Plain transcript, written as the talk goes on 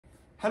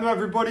Hello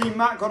everybody,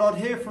 Matt Goddard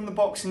here from the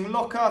Boxing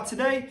Locker.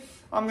 Today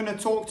I'm going to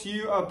talk to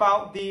you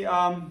about the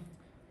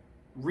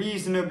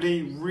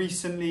reasonably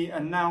recently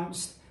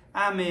announced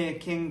Amir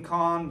King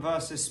Khan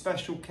versus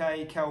Special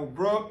K Kell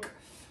Brook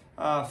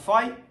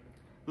fight.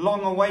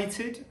 Long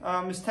awaited.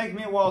 It's taken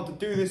me a while to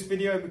do this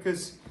video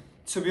because,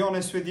 to be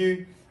honest with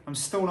you, I'm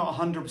still not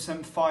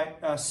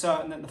 100%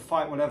 certain that the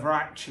fight will ever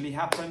actually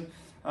happen.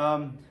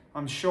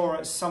 I'm sure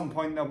at some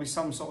point there'll be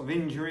some sort of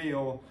injury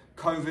or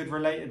COVID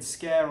related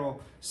scare or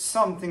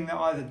something that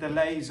either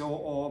delays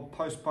or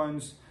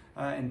postpones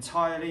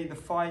entirely the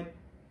fight.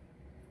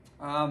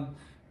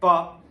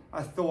 But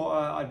I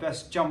thought I'd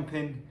best jump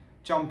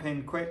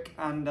in quick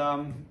and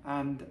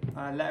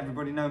let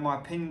everybody know my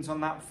opinions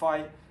on that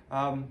fight,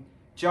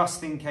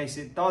 just in case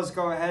it does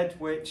go ahead,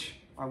 which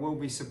I will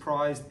be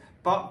surprised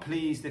but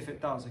pleased if it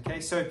does.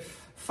 Okay, so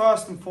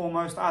first and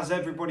foremost, as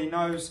everybody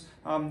knows,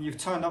 you've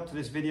turned up to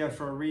this video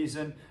for a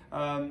reason.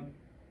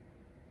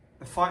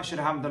 The fight should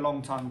have happened a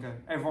long time ago.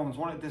 Everyone's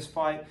wanted this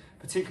fight,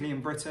 particularly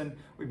in Britain.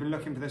 We've been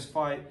looking for this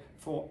fight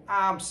for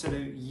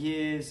absolute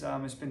years.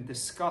 It's been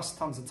discussed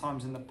tons of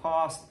times in the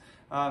past.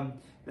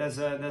 There's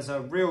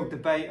a real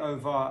debate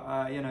over,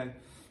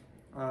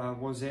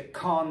 was it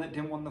Khan that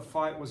didn't want the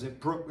fight? Was it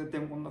Brook that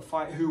didn't want the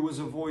fight? Who was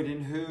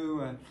avoiding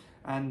who?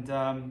 And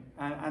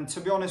to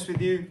be honest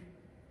with you,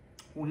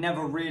 we'll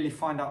never really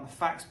find out the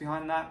facts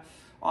behind that.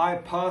 I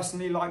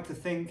personally like to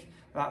think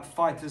that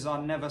fighters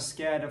are never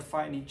scared of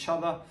fighting each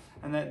other,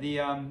 and that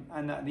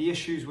the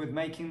issues with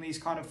making these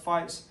kind of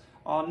fights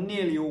are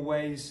nearly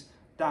always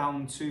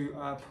down to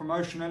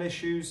promotional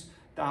issues,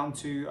 down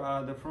to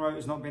the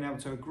promoters not being able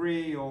to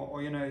agree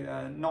or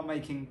not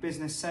making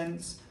business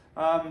sense.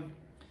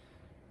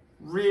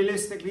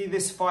 Realistically,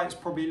 this fight's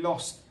probably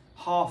lost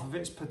half of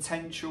its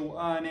potential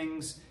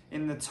earnings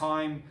in the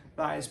time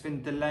that it's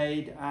been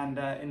delayed and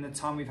in the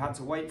time we've had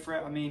to wait for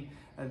it. I mean,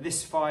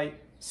 this fight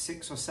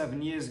 6 or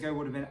 7 years ago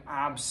would have been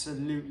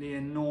absolutely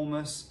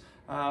enormous,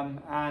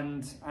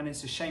 and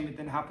it's a shame it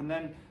didn't happen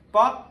then,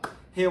 but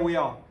here we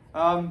are.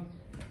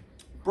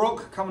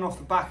 Brook coming off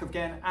the back of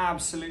getting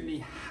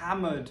absolutely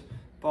hammered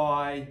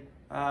by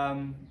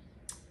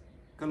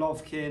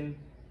Golovkin,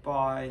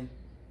 by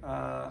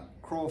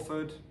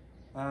Crawford,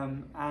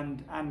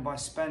 and by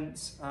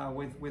Spence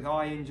with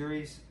eye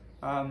injuries.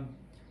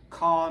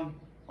 Khan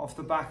off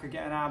the back of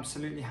getting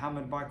absolutely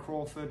hammered by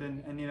Crawford,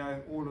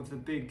 and all of the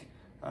big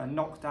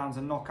knockdowns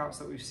and knockouts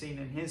that we've seen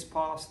in his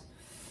past.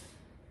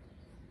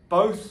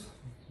 Both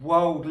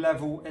world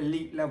level,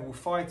 elite level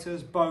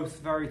fighters, both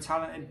very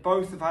talented,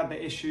 both have had their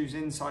issues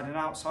inside and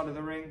outside of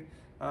the ring.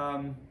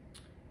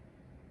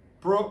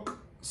 Brook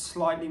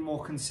slightly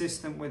more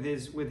consistent with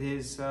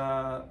his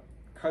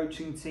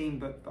coaching team,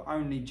 but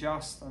only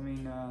just. I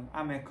mean,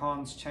 Amir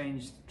Khan's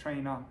changed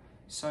trainer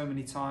so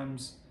many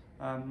times.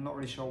 I'm not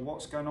really sure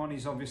what's going on.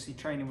 He's obviously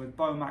training with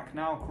Bomac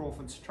now,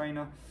 Crawford's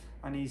trainer,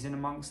 and he's in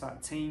amongst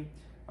that team,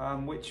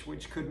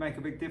 which could make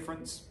a big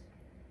difference.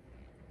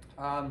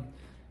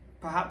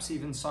 Perhaps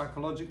even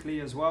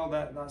psychologically as well.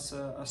 That's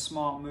a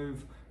smart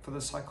move for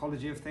the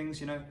psychology of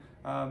things.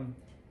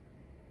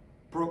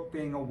 Brook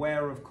being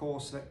aware, of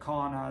course, that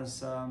Khan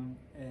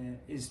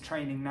is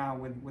training now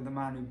with a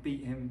man who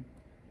beat him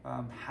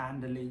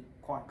handily,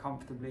 quite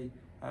comfortably,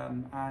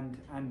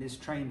 and is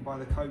trained by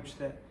the coach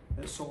that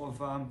sort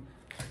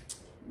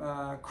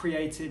of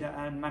created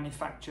and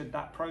manufactured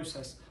that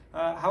process.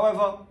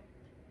 However,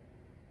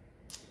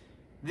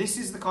 this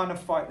is the kind of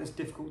fight that's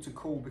difficult to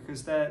call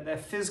because their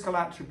physical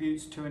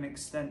attributes to an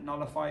extent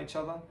nullify each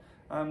other.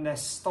 Their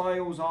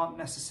styles aren't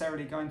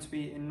necessarily going to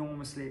be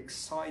enormously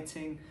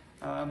exciting.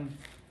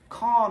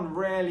 Khan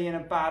rarely in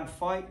a bad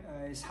fight.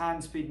 His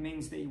hand speed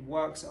means that he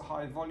works at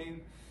high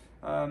volume.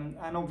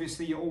 And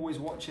obviously you're always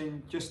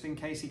watching just in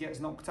case he gets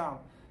knocked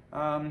out.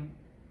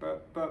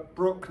 But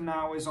Brook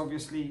now is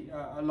obviously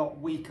a lot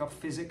weaker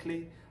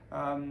physically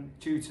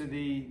due to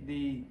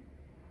the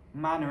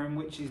manner in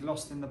which he's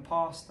lost in the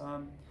past.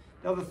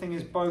 The other thing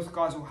is both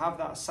guys will have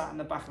that sat in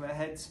the back of their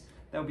heads.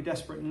 They'll be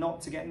desperate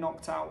not to get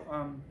knocked out,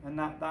 and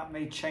that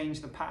may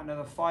change the pattern of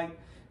the fight.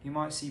 You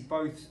might see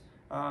both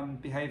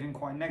behaving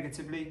quite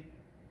negatively.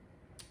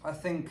 I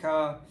think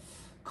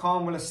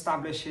Khan will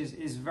establish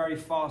his very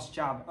fast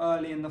jab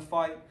early in the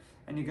fight,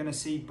 and you're going to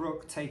see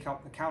Brook take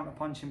up the counter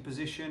punching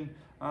position,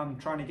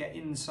 trying to get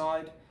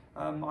inside.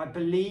 I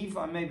believe,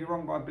 I may be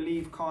wrong, but I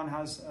believe Khan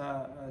has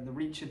the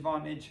reach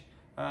advantage,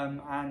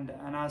 and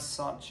as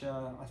such,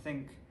 I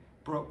think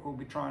Brook will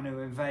be trying to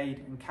evade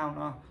and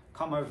counter,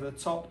 come over the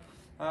top.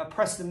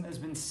 Precedent has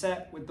been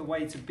set with the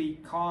way to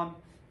beat Khan,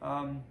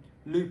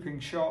 looping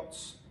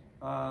shots,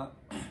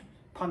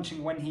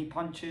 punching when he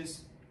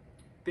punches,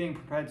 being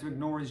prepared to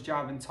ignore his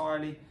jab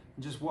entirely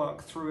and just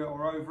work through it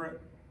or over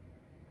it.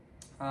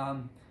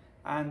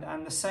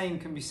 And the same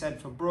can be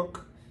said for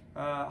Brook.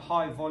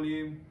 High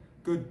volume,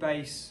 good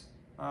base,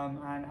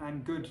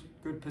 and good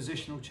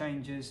positional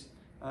changes,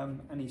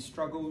 and he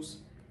struggles.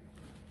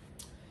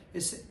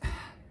 It's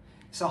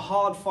a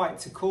hard fight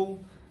to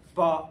call,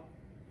 but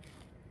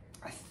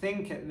I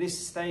think at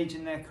this stage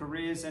in their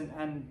careers,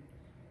 and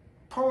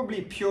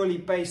probably purely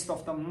based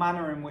off the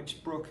manner in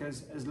which Brook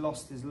has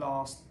lost his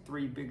last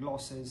 3 big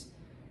losses.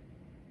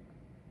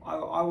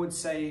 I would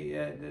say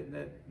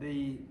that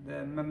the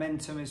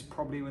momentum is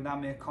probably with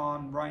Amir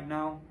Khan right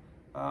now.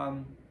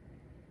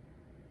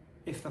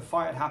 If the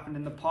fight had happened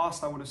in the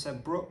past, I would have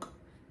said Brook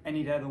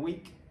any day of the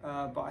week.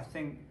 But I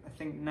think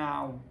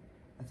now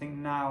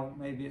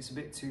maybe it's a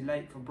bit too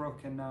late for Brook,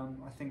 and I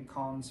think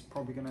Khan's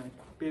probably going to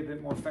be a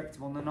bit more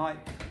effective on the night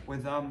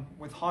with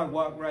high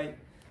work rate,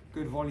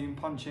 good volume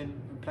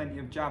punching, and plenty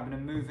of jabbing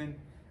and moving.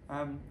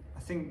 I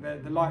think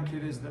that the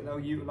likelihood is that they'll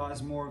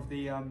utilise more of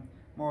the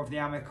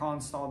Amir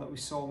Khan style that we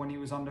saw when he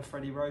was under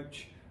Freddie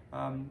Roach,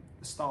 the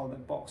style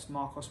that boxed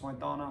Marcos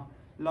Maidana.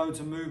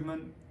 Loads of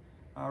movement,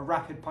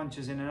 rapid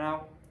punches in and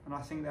out, and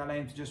I think they'll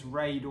aim to just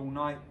raid all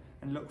night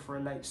and look for a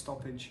late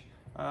stoppage.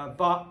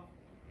 But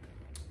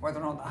whether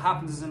or not that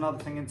happens is another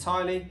thing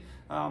entirely.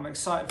 I'm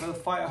excited for the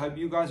fight. I hope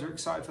you guys are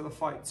excited for the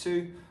fight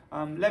too.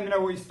 Let me know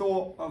what you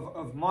thought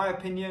of my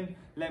opinion.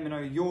 Let me know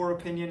your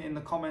opinion in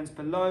the comments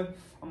below.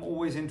 I'm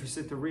always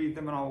interested to read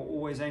them, and I will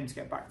always aim to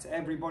get back to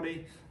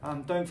everybody.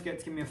 Don't forget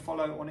to give me a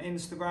follow on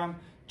Instagram.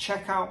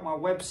 Check out my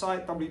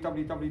website,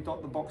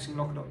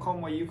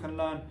 www.theboxinglocker.com, where you can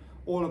learn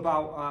all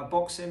about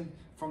boxing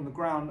from the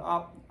ground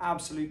up,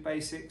 absolute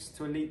basics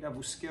to elite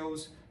level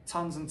skills.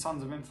 Tons and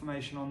tons of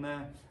information on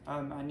there,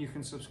 and you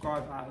can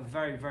subscribe at a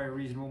very, very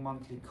reasonable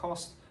monthly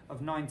cost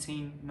of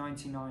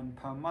 $19.99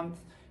 per month.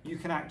 You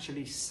can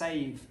actually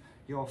save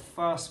your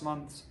first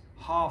month's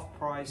half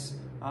price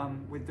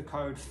with the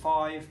code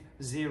 50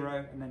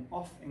 and then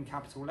off in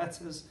capital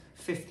letters,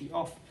 50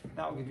 off.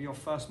 That will give you your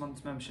first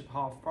month's membership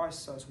half price,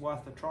 so it's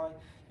worth a try.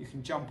 You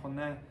can jump on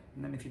there,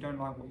 and then if you don't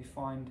like what you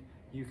find,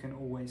 you can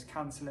always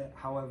cancel it.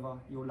 However,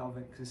 you'll love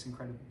it because it's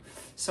incredible.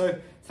 So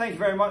thank you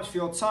very much for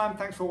your time.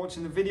 Thanks for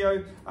watching the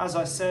video. As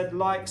I said,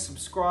 like,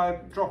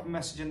 subscribe, drop a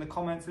message in the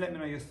comments, let me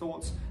know your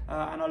thoughts,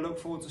 and I look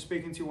forward to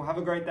speaking to you. Well, have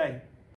a great day.